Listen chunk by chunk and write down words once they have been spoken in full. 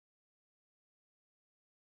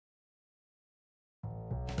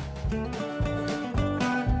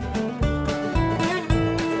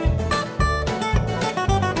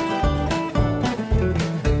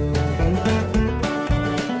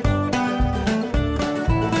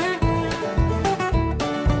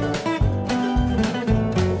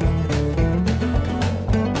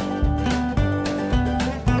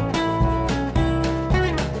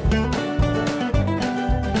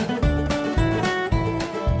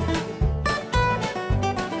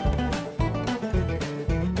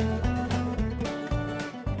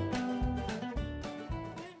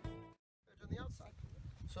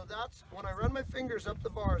So that's, when I run my fingers up the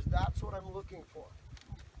bars, that's what I'm looking for.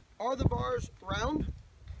 Are the bars round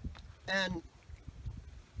and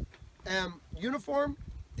uniform?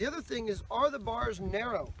 The other thing is, are the bars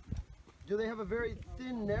narrow? Do they have a very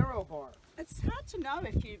thin, narrow bar? It's hard to know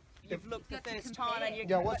if you've looked the first time and you've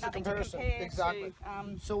yeah, got what's the nothing comparison? to compare Exactly.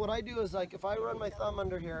 to. So what I do is, like, if I run my thumb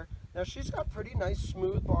under here, now she's got pretty nice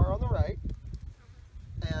smooth bar on the right,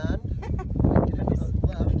 and if I get into the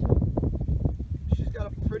left, she's got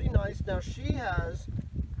a pretty nice, now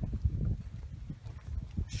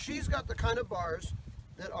she's got the kind of bars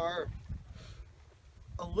that are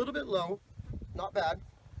a little bit low, not bad,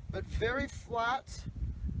 but very flat,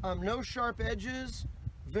 no sharp edges,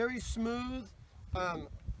 very smooth,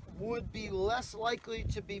 would be less likely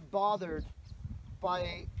to be bothered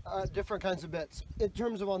by different kinds of bits in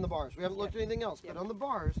terms of on the bars. We haven't looked at anything else, but on the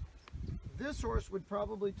bars, this horse would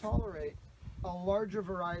probably tolerate a larger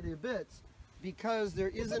variety of bits because there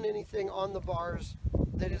isn't anything on the bars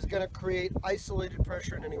that is going to create isolated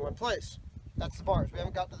pressure in any one place. That's the bars. We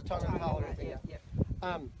haven't got to the tongue or the palate or anything yet.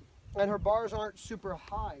 And her bars aren't super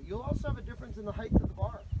high. You'll also have a difference in the height of the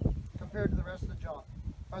bar compared to the rest of the jaw,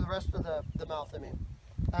 or the rest of the mouth, I mean.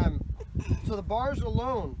 So the bars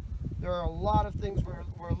alone, there are a lot of things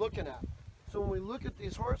we're looking at. So when we look at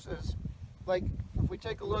these horses, like if we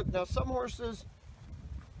take a look, now some horses,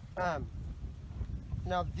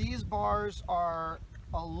 now these bars are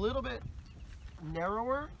a little bit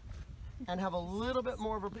narrower and have a little bit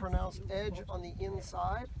more of a pronounced edge on the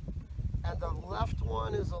inside, and the left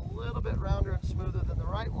one is a little bit rounder and smoother than the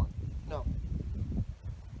right one. No,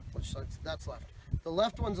 which that's left. The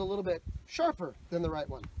left one's a little bit sharper than the right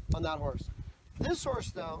one on that horse. This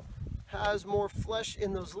horse, though, has more flesh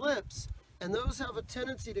in those lips, and those have a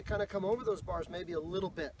tendency to kind of come over those bars maybe a little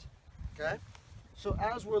bit, okay? So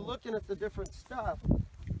as we're looking at the different stuff,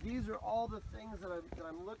 these are all the things that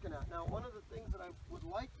I'm looking at. Now, one of the things that I would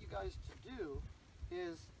like you guys to do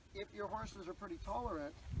is, if your horses are pretty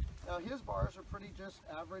tolerant, now his bars are pretty just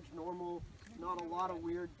average, normal, not a lot of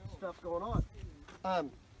weird stuff going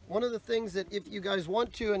on. One of the things that, if you guys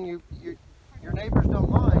want to and your neighbors don't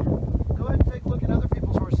mind, go ahead and take a look at other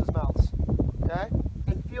people's horses' mouths, okay?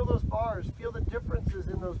 And feel those bars, feel the differences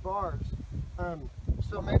in those bars.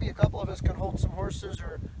 So maybe a couple of us can hold some horses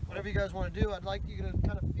or whatever you guys want to do. I'd like you to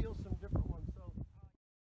kind of feel some different ones.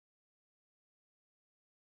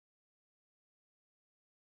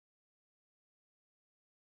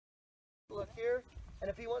 So, look here, and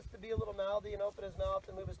if he wants to be a little mouthy and open his mouth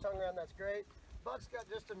and move his tongue around, that's great. Buck's got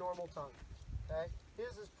just a normal tongue, okay?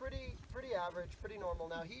 His is pretty average, pretty normal.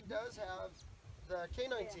 Now he does have the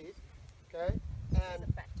canine teeth, okay?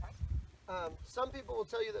 And some people will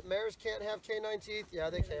tell you that mares can't have canine teeth. Yeah,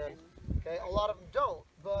 they can. Okay, a lot of them don't,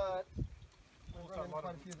 but we'll find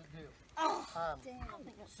quite a few that do.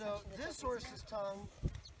 So this horse's tongue,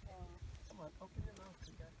 come on, open your mouth,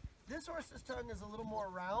 okay? This horse's tongue is a little more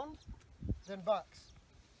round than Buck's.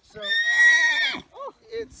 So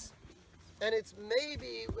it's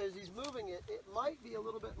maybe, as he's moving it, it might be a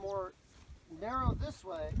little bit more narrow this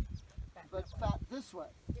way, but fat this way,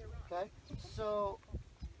 okay? So,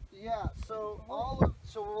 yeah, so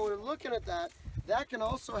when we're looking at that, that can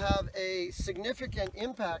also have a significant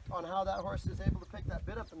impact on how that horse is able to pick that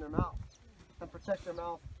bit up in their mouth and protect their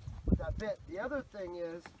mouth with that bit. The other thing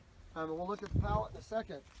is, we'll look at the palate in a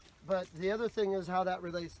second, but the other thing is how that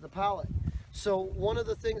relates to the palate. So one of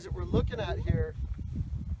the things that we're looking at here,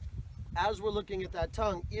 as we're looking at that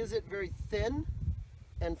tongue, is it very thin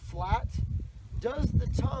and flat? Does the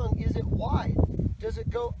tongue, is it wide? Does it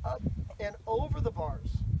go up and over the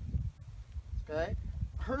bars? Okay,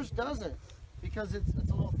 hers doesn't, because it's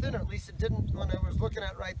a little thinner. At least it didn't when I was looking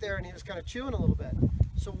at right there and he was kind of chewing a little bit.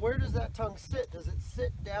 So where does that tongue sit? Does it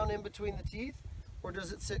sit down in between the teeth, or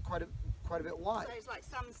does it sit quite a bit wide? So it's like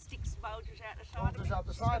some sticks bulges out the side. Bulges out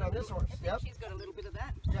the side on this horse. Yep. She's got a little bit of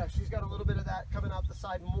that. Yeah, she's got a little bit of that coming out the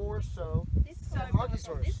side more so than Monkey's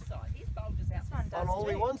horse. This side, his bulges out on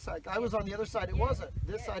only one side. I was on the other side. It wasn't.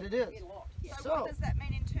 This side it is. So what does that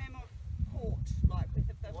mean in terms of port? Like with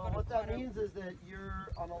the what that means is that you're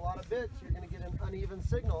on a lot of bits, you're going to get an uneven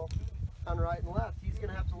signal on right and left. He's going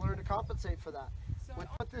to have to learn to compensate for that.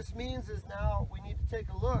 What this means is now we need to take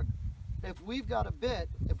a look. If we've got a bit,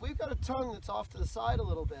 if we've got a tongue that's off to the side a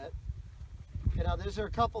little bit, you know, there's a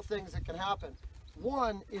couple things that can happen.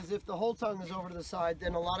 One is if the whole tongue is over to the side,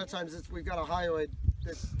 then a lot of times we've got a hyoid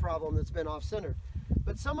problem that's been off center.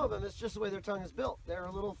 But some of them, it's just the way their tongue is built. They're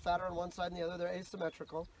a little fatter on one side than the other. They're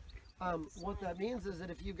asymmetrical. What that means is that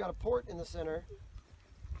if you've got a port in the center,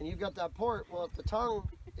 and you've got that port, well, if the tongue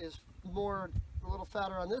is a little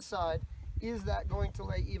fatter on this side, is that going to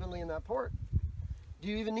lay evenly in that port? Do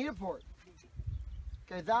you even need a port?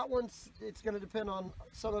 Okay, that one's, it's going to depend on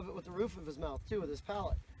some of it with the roof of his mouth too, with his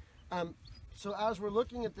palate. So as we're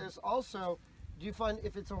looking at this also, do you find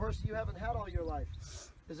if it's a horse you haven't had all your life,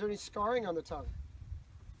 is there any scarring on the tongue?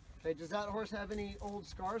 Okay, does that horse have any old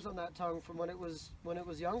scars on that tongue from when it was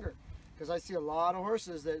younger? Because I see a lot of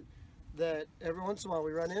horses that every once in a while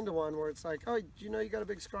we run into one where it's like, oh, do you know you got a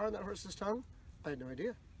big scar on that horse's tongue? I had no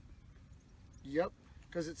idea. Yep,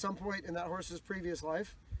 because at some point in that horse's previous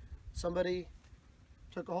life, somebody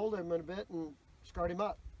took a hold of him in a bit and scarred him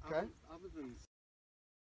up. Okay.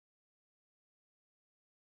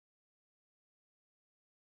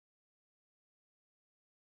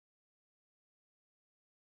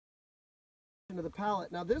 Into the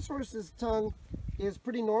palate. Now this horse's tongue is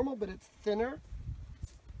pretty normal, but it's thinner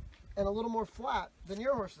and a little more flat than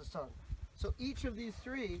your horse's tongue. So each of these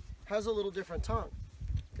three has a little different tongue.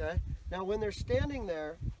 Okay. Now when they're standing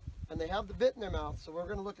there and they have the bit in their mouth, so we're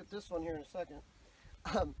going to look at this one here in a second.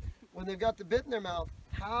 When they've got the bit in their mouth,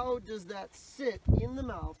 how does that sit in the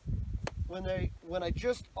mouth when I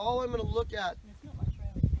just, all I'm going to look at,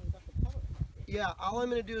 yeah, all I'm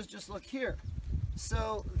going to do is just look here.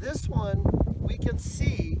 So this one, we can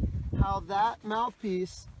see how that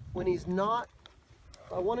mouthpiece, when he's not,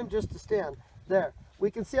 I want him just to stand there. We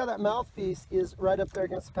can see how that mouthpiece is right up there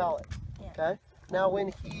against the palate. Okay. Now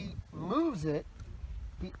when he moves it,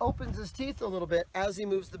 he opens his teeth a little bit as he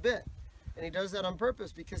moves the bit, and he does that on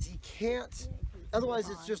purpose because he can't. Otherwise,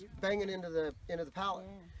 it's just banging into the palate.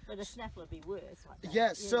 Yeah. But a snaffle would be worse. Like that.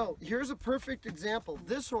 Yes. Yeah. So here's a perfect example.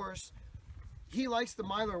 This horse, he likes the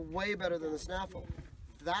miler way better than the snaffle.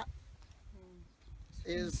 That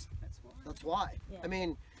is, that's why. Yeah. I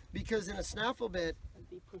mean, because in a snaffle bit,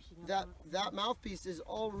 that mouthpiece is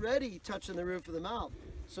already touching the roof of the mouth.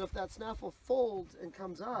 So if that snaffle folds and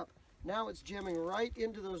comes up, now it's jamming right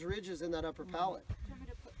into those ridges in that upper palate. Do you want me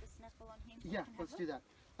to put the snaffle on him? Yeah, let's do that.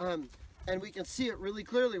 And we can see it really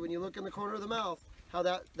clearly when you look in the corner of the mouth, how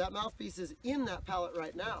that mouthpiece is in that palate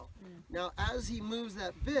right now. Now, as he moves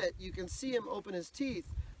that bit, you can see him open his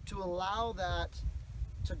teeth to allow that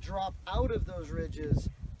to drop out of those ridges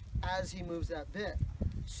as he moves that bit.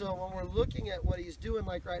 So when we're looking at what he's doing,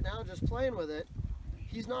 like right now, just playing with it,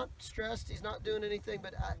 he's not stressed, he's not doing anything,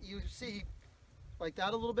 but you see like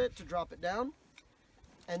that a little bit to drop it down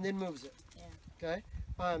and then moves it. Yeah. Okay.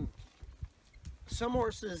 Some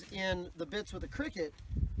horses in the bits with a cricket,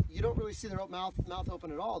 you don't really see their mouth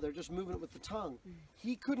open at all. They're just moving it with the tongue.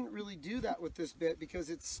 He couldn't really do that with this bit because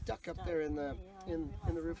it's stuck up there in the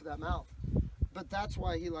roof of that mouth. But that's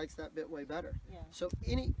why he likes that bit way better. Yeah. So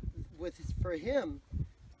for him,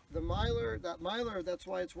 that miler, that's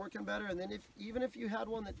why it's working better. And then even if you had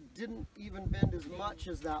one that didn't even bend as much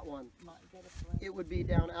as that one, it would be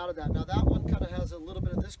down out of that. Now that one kind of has a little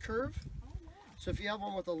bit of this curve. So if you have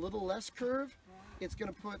one with a little less curve, it's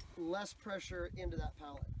going to put less pressure into that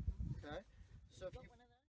palate. Okay. So if you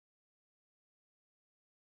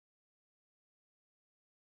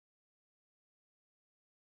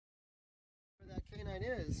where that canine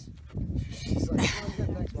is, she's like, oh, good,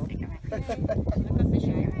 thanks, Mom.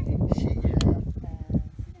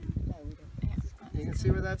 You can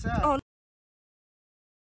see where that's at. Oh.